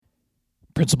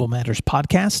Principal Matters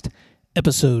Podcast,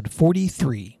 episode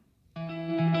 43.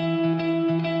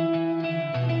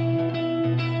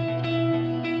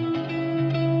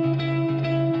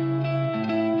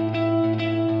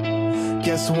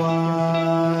 Guess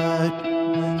what?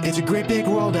 It's a great big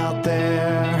world out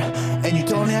there, and you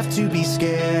don't have to be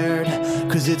scared,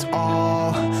 'cause it's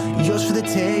all yours for the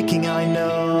taking. I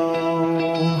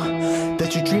know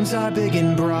that your dreams are big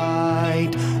and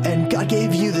bright, and God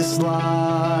gave you this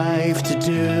life to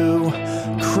do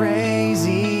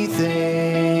crazy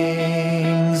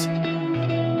things.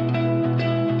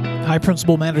 Hi,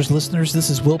 Principal Matters listeners.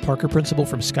 This is Will Parker, principal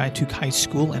from Skiatook High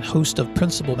School and host of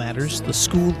Principal Matters, the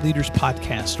School Leaders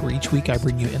Podcast, where each week I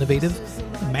bring you innovative,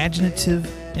 imaginative,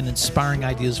 and inspiring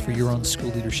ideas for your own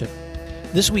school leadership.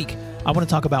 This week, I want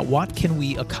to talk about what can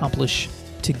we accomplish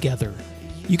together.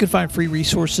 You can find free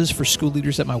resources for school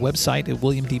leaders at my website at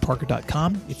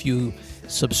williamdparker.com. If you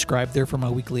subscribe there for my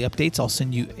weekly updates, I'll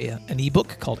send you an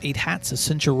ebook called 8 Hats,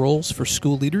 Essential Roles for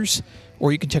School Leaders,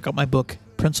 or you can check out my book,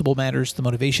 Principal Matters, the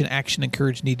Motivation, Action, and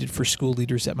Courage Needed for School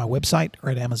Leaders at my website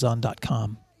or at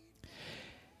amazon.com.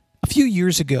 A few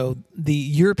years ago, the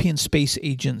European Space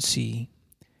Agency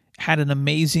had an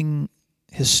amazing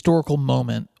historical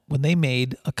moment when they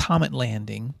made a comet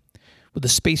landing with the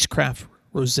spacecraft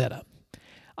Rosetta.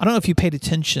 I don't know if you paid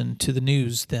attention to the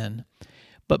news then,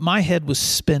 but my head was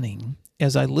spinning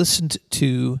as I listened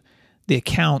to the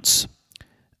accounts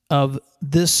of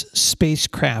this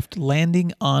spacecraft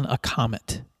landing on a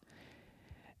comet.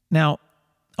 Now,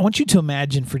 I want you to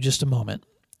imagine for just a moment.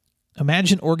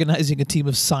 Imagine organizing a team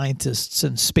of scientists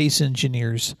and space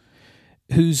engineers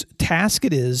whose task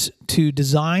it is to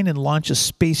design and launch a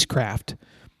spacecraft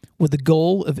with the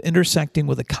goal of intersecting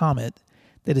with a comet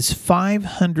that is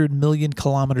 500 million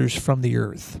kilometers from the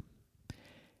Earth.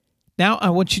 Now, I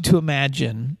want you to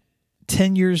imagine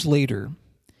 10 years later,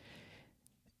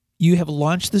 you have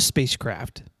launched the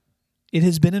spacecraft. It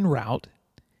has been en route.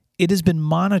 It has been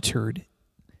monitored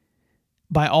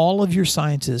by all of your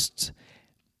scientists.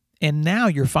 And now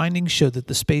your findings show that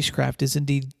the spacecraft is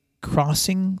indeed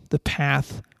crossing the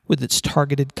path with its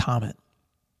targeted comet.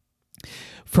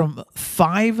 From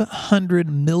 500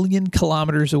 million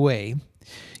kilometers away,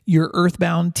 your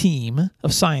Earthbound team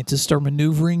of scientists are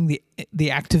maneuvering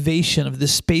the activation of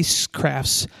this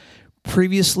spacecraft's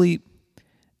previously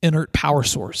inert power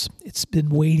source. It's been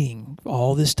waiting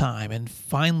all this time, and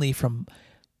finally, from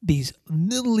these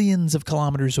millions of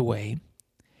kilometers away,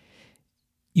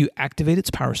 you activate its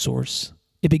power source.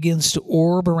 It begins to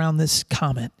orb around this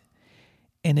comet,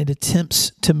 and it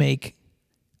attempts to make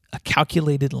a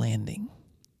calculated landing.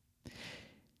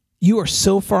 You are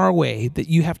so far away that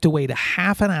you have to wait a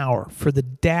half an hour for the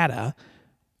data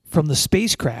from the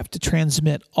spacecraft to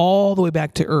transmit all the way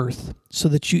back to Earth so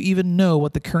that you even know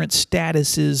what the current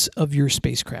status is of your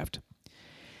spacecraft.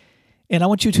 And I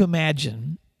want you to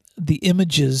imagine the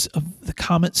images of the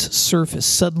comet's surface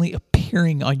suddenly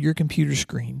appearing on your computer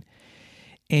screen,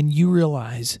 and you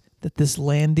realize that this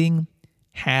landing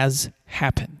has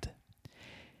happened.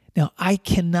 Now, I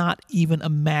cannot even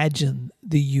imagine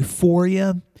the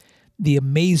euphoria, the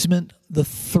amazement, the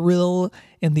thrill,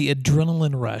 and the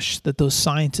adrenaline rush that those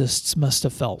scientists must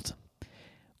have felt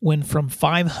when from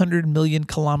 500 million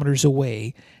kilometers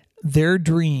away, their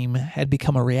dream had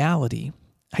become a reality.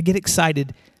 I get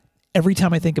excited every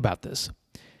time I think about this.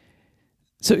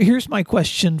 So here's my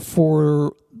question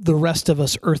for the rest of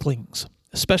us Earthlings,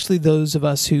 especially those of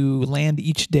us who land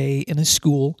each day in a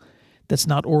school that's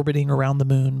not orbiting around the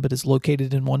moon, but is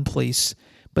located in one place,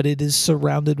 but it is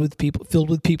surrounded with people, filled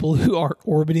with people who are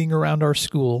orbiting around our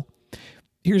school.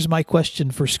 Here's my question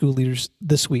for school leaders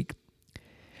this week.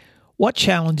 What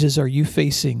challenges are you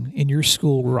facing in your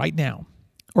school right now,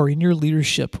 or in your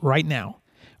leadership right now,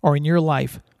 or in your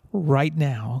life right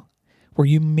now, where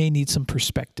you may need some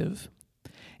perspective?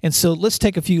 And so let's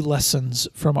take a few lessons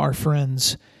from our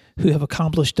friends who have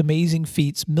accomplished amazing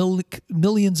feats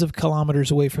millions of kilometers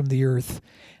away from the Earth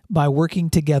by working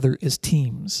together as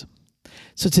teams.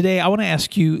 So today I want to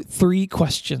ask you 3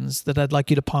 questions that I'd like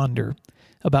you to ponder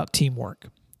about teamwork.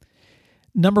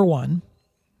 Number 1,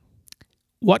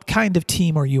 what kind of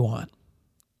team are you on?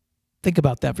 Think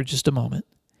about that for just a moment.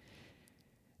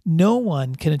 No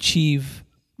one can achieve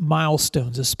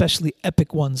milestones, especially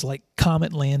epic ones like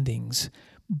comet landings,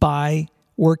 by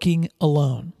working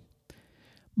alone.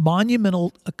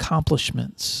 Monumental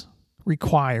accomplishments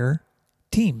require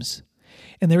teams.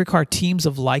 And they require teams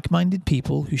of like-minded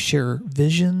people who share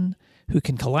vision, who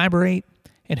can collaborate,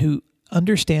 and who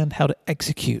understand how to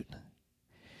execute.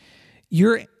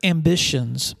 Your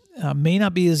ambitions may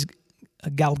not be as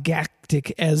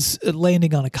galactic as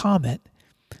landing on a comet,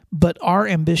 But our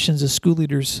ambitions as school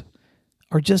leaders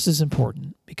are just as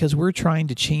important because we're trying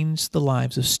to change the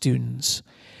lives of students.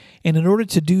 And in order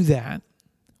to do that,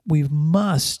 we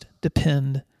must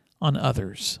depend on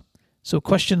others. So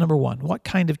question number 1, what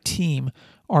kind of team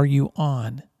are you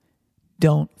on?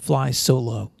 Don't fly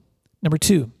solo. Number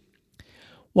 2,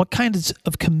 what kinds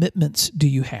of commitments do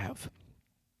you have?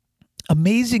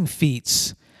 Amazing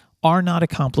feats are not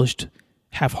accomplished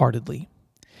half-heartedly.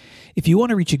 If you want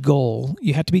to reach a goal,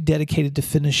 you have to be dedicated to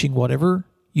finishing whatever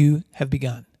you have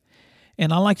begun.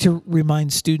 And I like to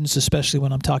remind students, especially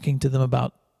when I'm talking to them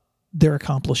about their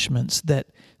accomplishments, that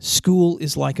school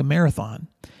is like a marathon.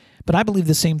 But I believe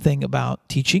the same thing about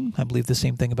teaching. I believe the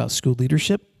same thing about school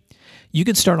leadership. You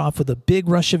can start off with a big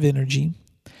rush of energy,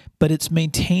 but it's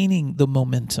maintaining the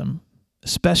momentum,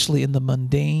 especially in the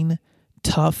mundane,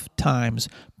 tough times,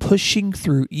 pushing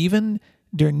through even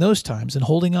during those times and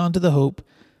holding on to the hope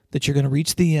that you're going to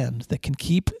reach the end that can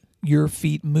keep your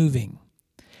feet moving.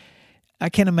 I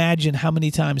can't imagine how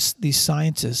many times these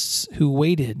scientists who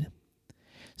waited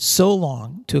so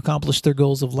long to accomplish their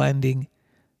goals of landing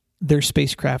their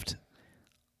spacecraft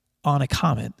on a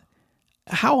comet,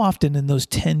 how often in those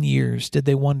 10 years did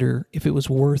they wonder if it was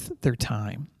worth their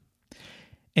time?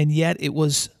 And yet it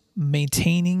was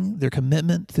maintaining their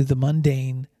commitment through the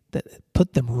mundane that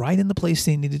put them right in the place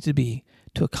they needed to be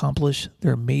to accomplish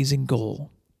their amazing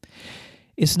goal.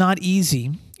 It's not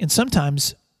easy, and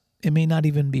sometimes it may not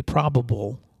even be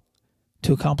probable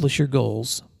to accomplish your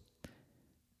goals,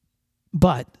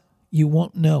 but you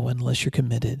won't know unless you're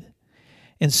committed.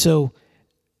 And so,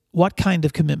 what kind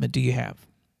of commitment do you have?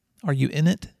 Are you in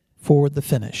it for the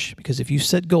finish? Because if you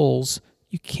set goals,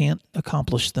 you can't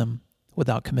accomplish them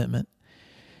without commitment.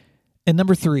 And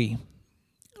number 3,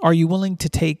 are you willing to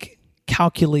take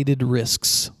calculated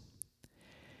risks?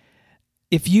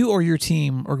 If you or your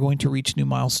team are going to reach new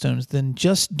milestones, then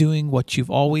just doing what you've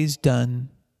always done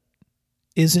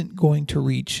isn't going to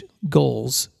reach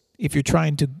goals if you're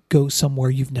trying to go somewhere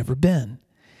you've never been.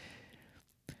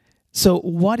 So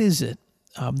what is it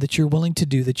that you're willing to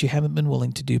do that you haven't been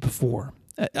willing to do before?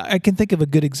 I can think of a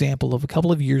good example of a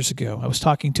couple of years ago. I was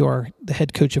talking to the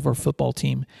head coach of our football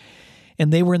team,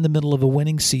 and they were in the middle of a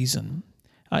winning season.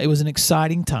 It was an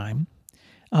exciting time,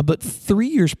 but 3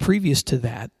 years previous to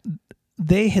that,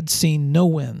 they had seen no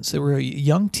wins. They were a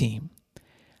young team,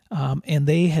 and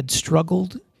they had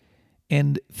struggled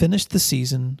and finished the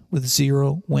season with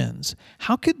 0 wins.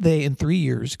 How could they, in 3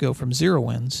 years, go from 0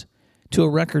 wins to a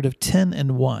record of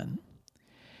 10-1?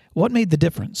 What made the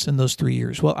difference in those 3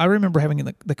 years? Well, I remember having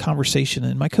the conversation,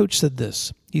 and my coach said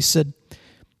this. He said,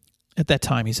 at that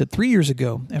time, he said, 3 years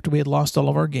ago, after we had lost all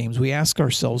of our games, we asked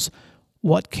ourselves,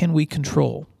 what can we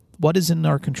control? What is in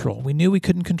our control? We knew we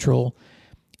couldn't control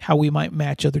how we might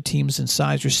match other teams in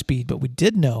size or speed, but we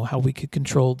did know how we could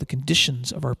control the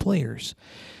conditions of our players.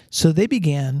 So they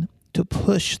began to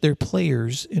push their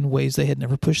players in ways they had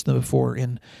never pushed them before,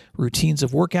 in routines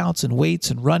of workouts and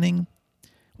weights and running,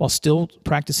 while still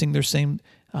practicing their same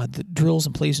the drills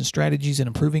and plays and strategies and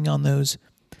improving on those.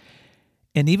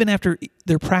 And even after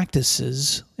their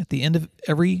practices, at the end of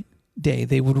every day,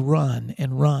 they would run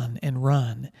and run and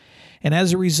run. And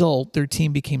as a result, their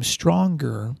team became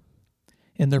stronger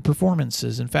in their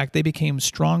performances. In fact, they became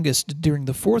strongest during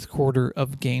the fourth quarter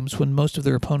of games when most of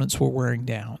their opponents were wearing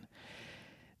down.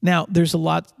 Now, there's a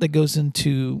lot that goes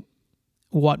into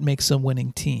what makes a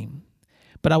winning team.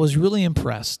 But I was really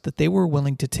impressed that they were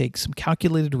willing to take some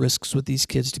calculated risks with these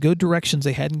kids, to go directions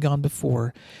they hadn't gone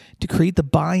before, to create the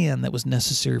buy-in that was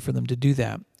necessary for them to do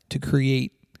that, to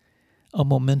create a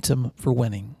momentum for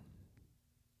winning.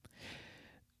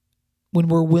 When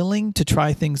we're willing to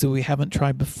try things that we haven't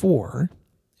tried before,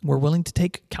 we're willing to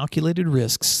take calculated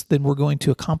risks, then we're going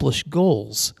to accomplish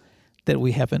goals that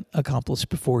we haven't accomplished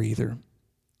before either.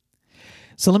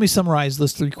 So let me summarize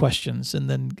those 3 questions and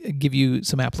then give you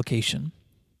some application.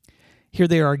 Here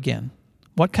they are again.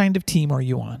 What kind of team are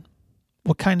you on?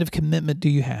 What kind of commitment do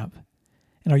you have?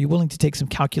 And are you willing to take some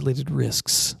calculated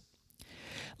risks?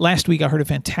 Last week, I heard a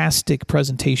fantastic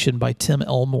presentation by Tim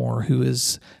Elmore, who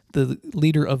is the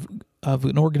leader of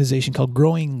an organization called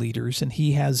Growing Leaders, and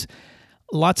he has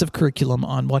lots of curriculum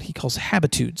on what he calls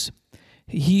habitudes.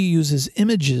 He uses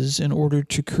images in order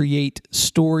to create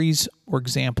stories or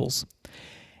examples.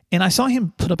 And I saw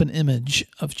him put up an image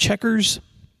of checkers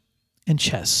and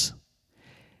chess.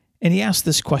 And he asked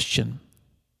this question: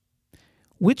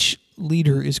 which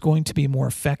leader is going to be more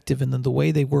effective in the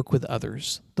way they work with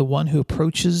others? The one who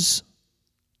approaches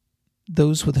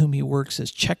those with whom he works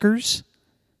as checkers,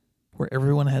 where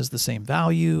everyone has the same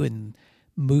value, and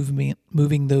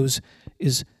moving those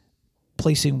is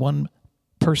placing one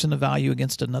person of value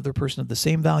against another person of the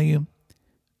same value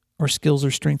or skills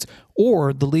or strengths,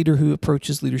 or the leader who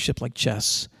approaches leadership like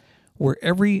chess, where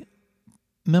every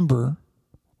member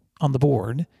on the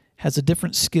board has a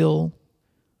different skill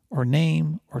or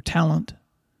name or talent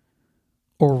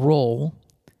or role,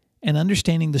 and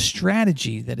understanding the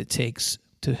strategy that it takes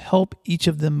to help each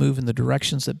of them move in the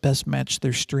directions that best match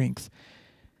their strength.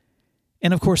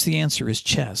 And of course, the answer is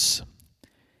chess.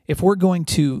 If we're going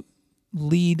to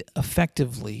lead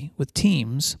effectively with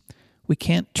teams, we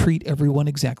can't treat everyone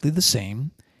exactly the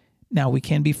same. Now, we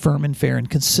can be firm and fair and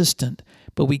consistent,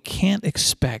 but we can't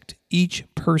expect each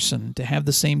person to have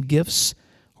the same gifts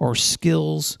or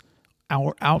skills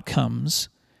or outcomes,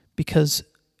 because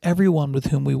everyone with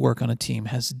whom we work on a team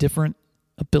has different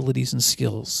abilities and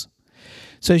skills.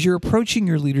 So as you're approaching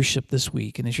your leadership this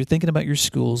week, and as you're thinking about your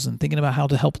schools and thinking about how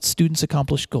to help students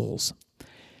accomplish goals,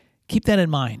 keep that in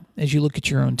mind as you look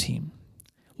at your own team.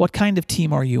 What kind of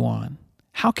team are you on?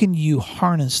 How can you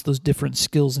harness those different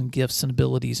skills and gifts and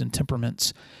abilities and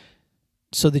temperaments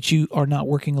so that you are not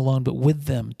working alone, but with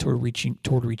them toward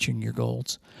reaching your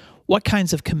goals? What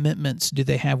kinds of commitments do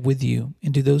they have with you?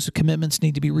 And do those commitments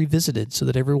need to be revisited so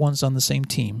that everyone's on the same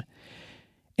team?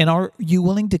 And are you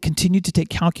willing to continue to take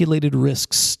calculated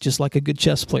risks, just like a good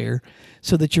chess player,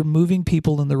 so that you're moving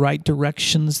people in the right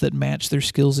directions that match their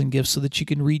skills and gifts so that you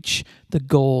can reach the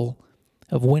goal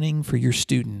of winning for your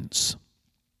students?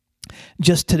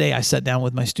 Just today, I sat down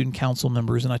with my student council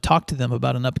members and I talked to them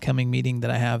about an upcoming meeting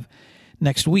that I have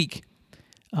next week,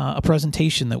 a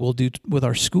presentation that we'll do with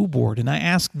our school board. And I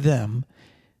asked them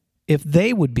if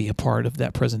they would be a part of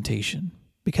that presentation.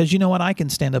 Because you know what? I can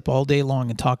stand up all day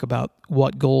long and talk about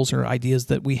what goals or ideas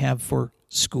that we have for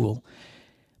school.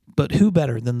 But who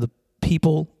better than the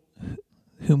people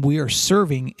whom we are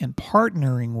serving and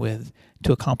partnering with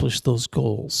to accomplish those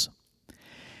goals?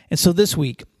 And so this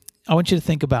week, I want you to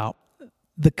think about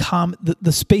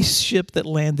the spaceship that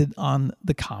landed on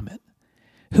the Comet.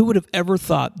 Who would have ever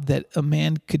thought that a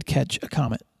man could catch a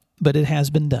comet? But it has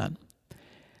been done.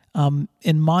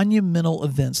 In monumental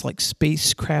events like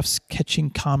spacecrafts catching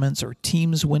comets or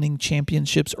teams winning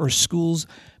championships or schools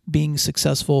being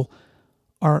successful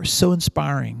are so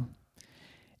inspiring.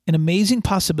 And amazing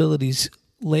possibilities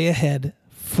lay ahead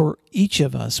for each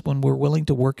of us when we're willing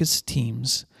to work as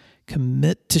teams,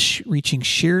 commit to reaching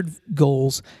shared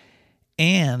goals,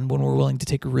 and when we're willing to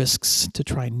take risks to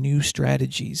try new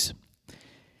strategies.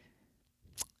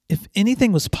 If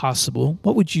anything was possible,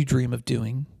 what would you dream of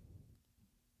doing?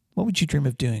 What would you dream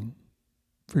of doing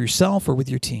for yourself or with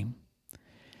your team?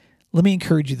 Let me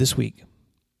encourage you this week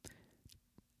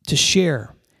to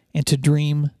share and to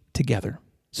dream together.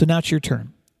 So now it's your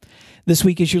turn. This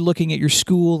week, as you're looking at your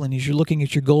school and as you're looking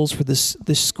at your goals for this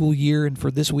school year and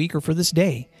for this week or for this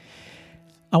day,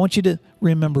 I want you to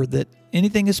remember that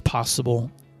anything is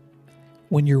possible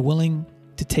when you're willing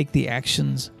to take the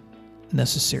actions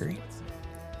necessary.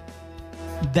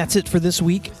 That's it for this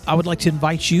week. I would like to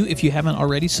invite you, if you haven't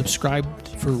already, subscribed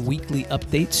for weekly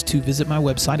updates, to visit my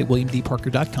website at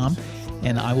williamdparker.com,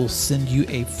 and I will send you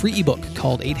a free ebook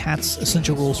called 8 Hats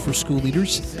Essential Rules for School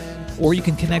Leaders, or you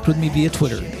can connect with me via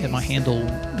Twitter at my handle,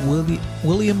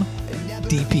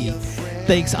 WilliamDP.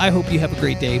 Thanks. I hope you have a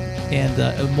great day.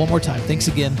 And one more time, thanks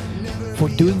again for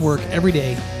doing work every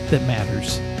day that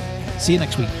matters. See you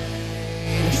next week.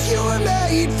 You were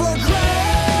made for great.